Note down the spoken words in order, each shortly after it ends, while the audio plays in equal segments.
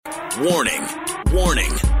Warning.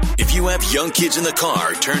 Warning. If you have young kids in the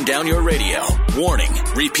car, turn down your radio. Warning.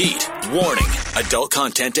 Repeat. Warning. Adult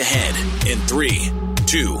content ahead. In 3,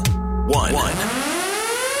 2, 1.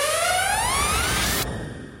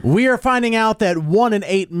 We are finding out that 1 in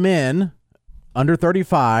 8 men under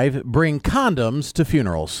 35 bring condoms to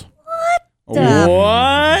funerals.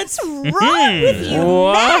 What's wrong with you,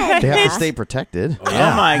 What? They have to stay protected. Oh,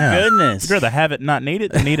 my goodness. You'd rather have it, not need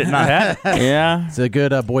it, than need it, not have it. Yeah. It's a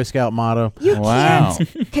good Boy Scout motto. You Wow.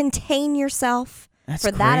 can't contain yourself That's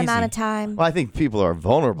for that crazy. amount of time. Well, I think people are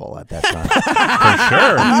vulnerable at that time.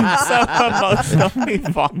 So emotionally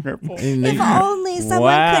vulnerable. If only someone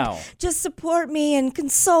Wow. could just support me and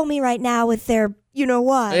console me right now with their, you know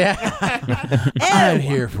what. I'm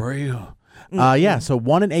here for you. So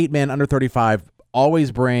 1 in 8 men under 35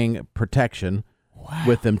 always bring protection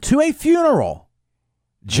with them to a funeral,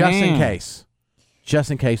 just in case.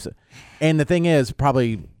 Just in case. And the thing is,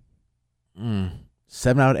 probably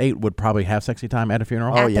 7 out of 8 would probably have sexy time at a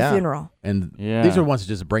funeral. At the funeral. And these are ones that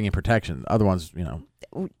just bring in protection. Other ones,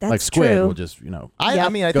 That's like Squid true. will just, I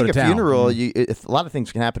mean, I go think to a town. funeral, a lot of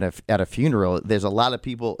things can happen at a funeral. There's a lot of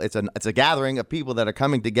people. It's a gathering of people that are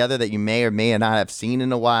coming together that you may or may not have seen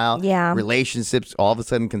in a while. Yeah. Relationships all of a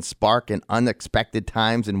sudden can spark in unexpected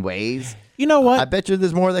times and ways. You know what? I bet you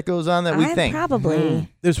there's more that goes on than we think. Probably.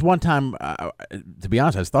 There's one time, to be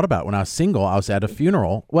honest, I just thought about it. When I was single, I was at a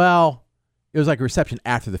funeral. Well, it was like a reception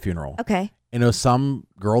after the funeral. Okay. And it was some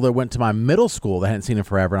girl that went to my middle school that hadn't seen him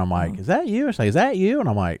forever. And I'm like, is that you? She's like, is that you? And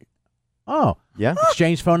I'm like, oh. Yeah.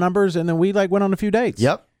 Exchanged phone numbers, and then we went on a few dates.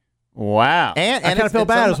 Yep. Wow. And I kind of feel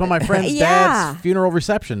bad. It was one of my friend's dad's funeral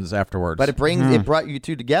receptions afterwards. But it brought you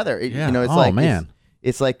two together. It's man.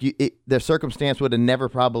 It's like the circumstance would have never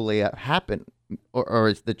probably happened, or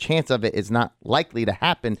it's the chance of it is not likely to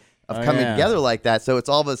happen of coming together like that. So it's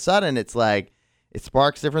all of a sudden it's like it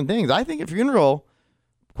sparks different things. I think a funeral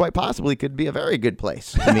quite possibly could be a very good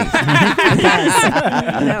place to meet.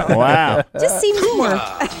 Wow. Just seems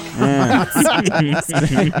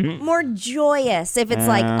more joyous if it's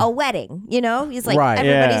like a wedding, He's like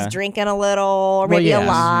everybody's drinking a little, or maybe a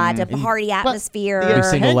lot, a party atmosphere. Big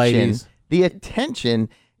single ladies. The attention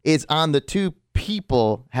is on the two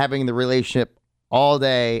people having the relationship all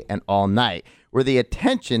day and all night, where the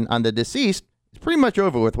attention on the deceased is pretty much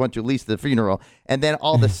over with once you leave the funeral, and then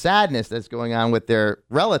all the sadness that's going on with their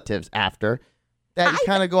relatives after that, you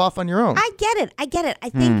kind of go off on your own. I get it. I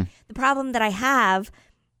think the problem that I have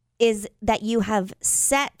is that you have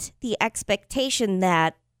set the expectation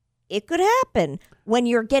that it could happen when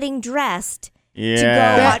you're getting dressed to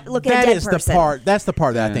go look at a dead person. That's the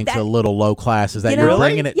part that I think is a little low class, is that you're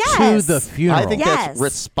bringing it to the funeral. I think that's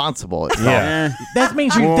responsible. That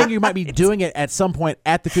means you think you might be doing it at some point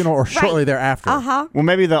at the funeral or shortly thereafter. Well,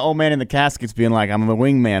 maybe the old man in the casket's being like, I'm the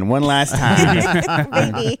wingman one last time.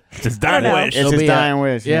 Maybe. Just dying wish. It's just dying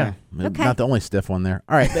wish. Yeah. Okay. Not the only stiff one there.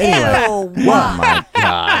 All right. Anyway. Oh my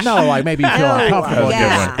gosh. No, like maybe you feel uncomfortable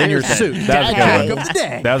in your suit. That was a Okay. good one. Of the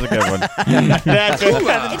day. That was a good one.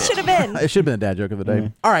 It should have been. It should have been the dad joke of the day.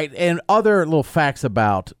 All right. And other little facts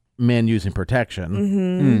about men using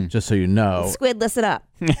protection, just so you know. Squid, listen up.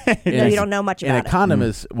 No, you don't know much about And a condom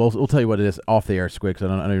is, we'll tell you what it is off the air, Squid, because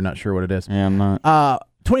I know you're not sure what it is. Yeah, I'm not.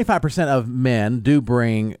 25% of men do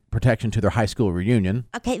bring protection to their high school reunion.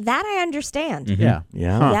 Okay, that I understand. Yeah.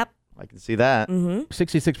 Yeah. Yep. I can see that.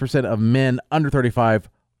 66% of men under 35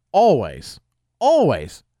 always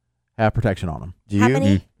have protection on them. Do How you?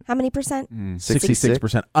 many? How many percent?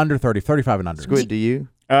 66% under 30, 35 and under. Squid, do you?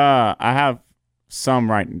 I have some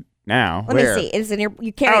right now. Let Where? me see. Is it in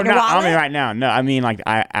you carry it in your no, wallet? I mean right now. No, I mean like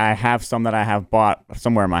I have some that I have bought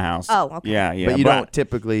somewhere in my house. Oh, okay. Yeah. But you don't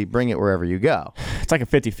typically bring it wherever you go. It's like a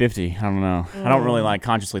 50-50. I don't know. I don't really like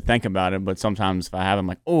consciously think about it, but sometimes if I have them,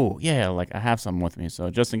 like, oh yeah, like I have some with me, so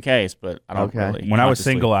just in case. But I don't really. When I was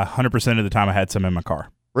consciously. single, 100% of the time I had some in my car.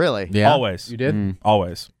 Really? Yeah. Always. You did?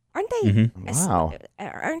 Always. Aren't they? Wow.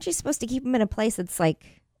 Aren't you supposed to keep them in a place that's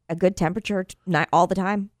like a good temperature, not all the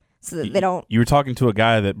time, so that they don't? You were talking to a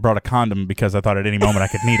guy that brought a condom because I thought at any moment I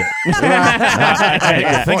could need it.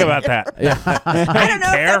 Think about that. I don't know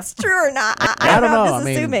if that's true or not. I don't know. I'm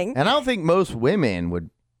just assuming. And I don't think most women would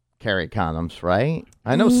carry condoms, right?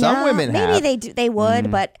 I know some women maybe have. they do. They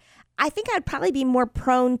would, but I think I'd probably be more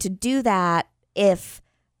prone to do that if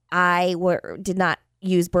I did not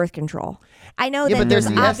use birth control. I know Yeah, that but there's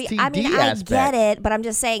the I STD I aspect. get it, but I'm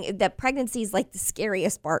just saying that pregnancy is like the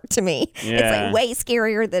scariest part to me. It's Yeah. like way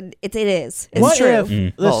scarier than it is. It's What true.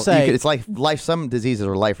 if, let's say, it's like life. Some diseases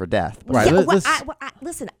are life or death. right? Yeah, let's-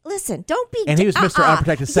 listen. Don't be. And he was Mr.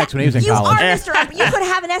 Unprotected Sex when he was in you college. are Mr. You could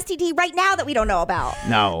have an STD right now that we don't know about.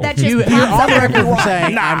 No. That just You're pops on up the record everyone. for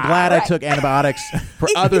saying, I'm glad I Right. took antibiotics for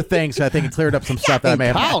other things, so I think it cleared up some stuff that I may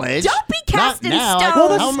In have. college. Don't be cast Not in now. stone. Well,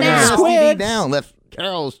 this How is many now. STD Squids. down left?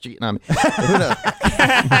 Carol's cheating on me. Who knows?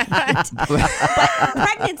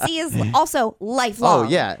 Pregnancy is also lifelong. Oh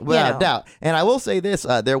yeah, without doubt. And I will say this: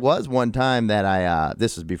 there was one time that I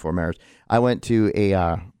this was before marriage. I went to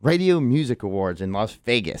a radio music awards in Las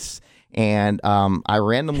Vegas, and I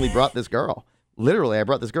randomly brought this girl. Literally, I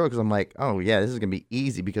brought this girl because I'm like, oh yeah, this is gonna be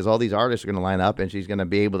easy because all these artists are gonna line up, and she's gonna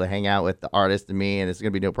be able to hang out with the artist and me, and it's gonna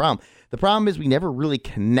be no problem. The problem is we never really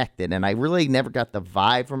connected, and I really never got the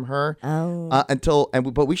vibe from her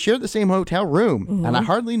but we shared the same hotel room, and I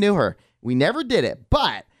hardly knew her. We never did it,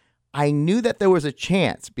 but I knew that there was a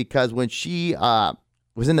chance because when she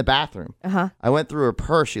was in the bathroom, I went through her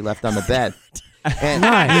purse she left on the bed. And,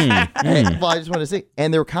 well, I just want to say,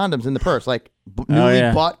 and there were condoms in the purse, like newly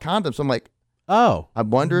bought condoms. So I'm like, Oh. I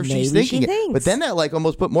wonder if she's Maybe thinking she it. But then that like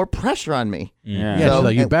almost put more pressure on me. Yeah. Yeah, so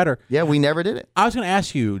you and- better. Yeah, we never did it. I was going to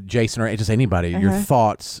ask you, Jason, or just anybody, your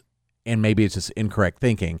thoughts, and maybe it's just incorrect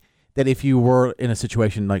thinking, that if you were in a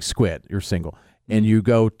situation like Squid, you're single, and you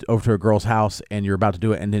go over to a girl's house and you're about to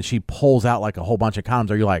do it, and then she pulls out like a whole bunch of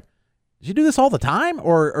condoms, are you like, did you do this all the time?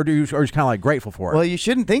 Or are you kind of like grateful for it? Well, you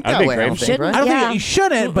shouldn't think I'd that be way, I don't grateful. think, right? I don't Yeah. think you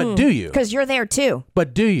shouldn't, but do you? Because you're there too.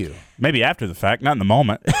 But do you? Maybe after the fact, not in the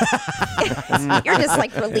moment. You're just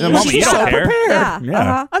like relieved. the moment, you She's don't so care. prepared.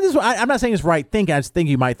 Yeah. I'm not saying it's right thinking. I just think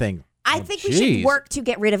you might think, I oh, think we geez. should work to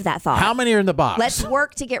get rid of that thought. How many are in the box? Let's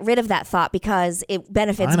work to get rid of that thought because it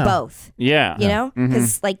benefits I know. both. Yeah. You know?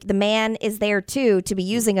 Because like the man is there too to be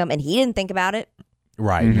using them and he didn't think about it.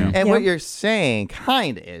 Right. Yeah. And Yeah. what you're saying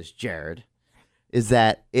kind of is, Jared, is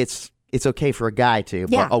that it's okay for a guy to,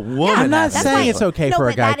 Yeah. but a woman I'm not has to saying do it's it. okay no, for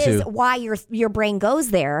a but guy that is to. why your brain goes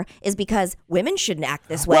there is because women shouldn't act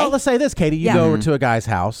this way. Well, let's say this, Katie. You Yeah. go over to a guy's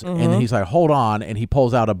house, and then he's like, hold on, and he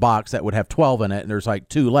pulls out a box that would have 12 in it, and there's like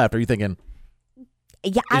 2 left. Are you thinking,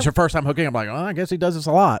 yeah, it's your first time hooking? I'm like, oh, I guess he does this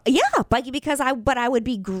a lot. yeah, but I would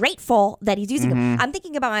be grateful that he's using them. I'm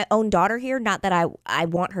thinking about my own daughter here. Not that I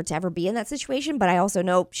want her to ever be in that situation, but I also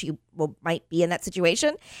know she might be in that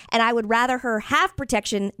situation, and I would rather her have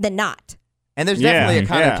protection than not. And there's Yeah, definitely a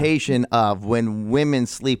yeah. connotation of when women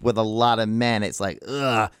sleep with a lot of men, it's like,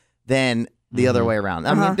 ugh, than the other way around.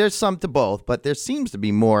 I mean, there's some to both, but there seems to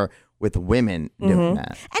be more with women doing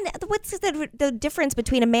that. And what's the difference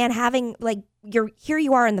between a man having like here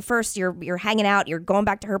you are in the first, you're hanging out, you're going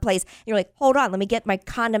back to her place, and you're like, hold on, let me get my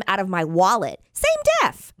condom out of my wallet. Same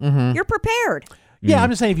def. You're prepared. Yeah, I'm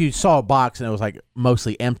just saying if you saw a box and it was like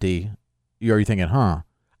mostly empty, you're thinking, huh?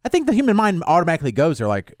 I think the human mind automatically goes there,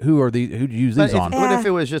 like, who do you use these on? What if it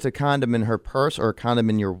was just a condom in her purse or a condom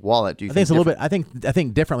in your wallet? Do you I think it's a little different? bit. I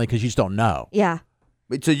think differently because you just don't know. Yeah.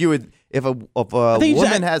 So you would, if a think you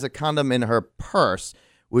woman said- has a condom in her purse,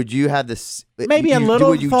 would you have this? Maybe a little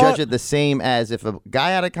Would you thought- judge it the same as if a guy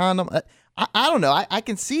had a condom? I don't know. I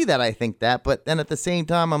can see that. I think that, but then at the same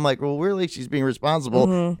time, I'm like, well, really, she's being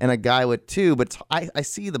responsible, and a guy would too. But I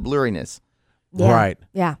see the blurriness. Yeah. Right.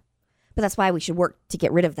 Yeah. But that's why we should work to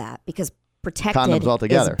get rid of that because protected Condoms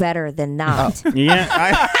altogether. is better than not. Yeah,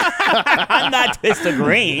 I'm not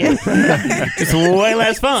disagreeing. It's way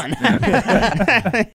less fun.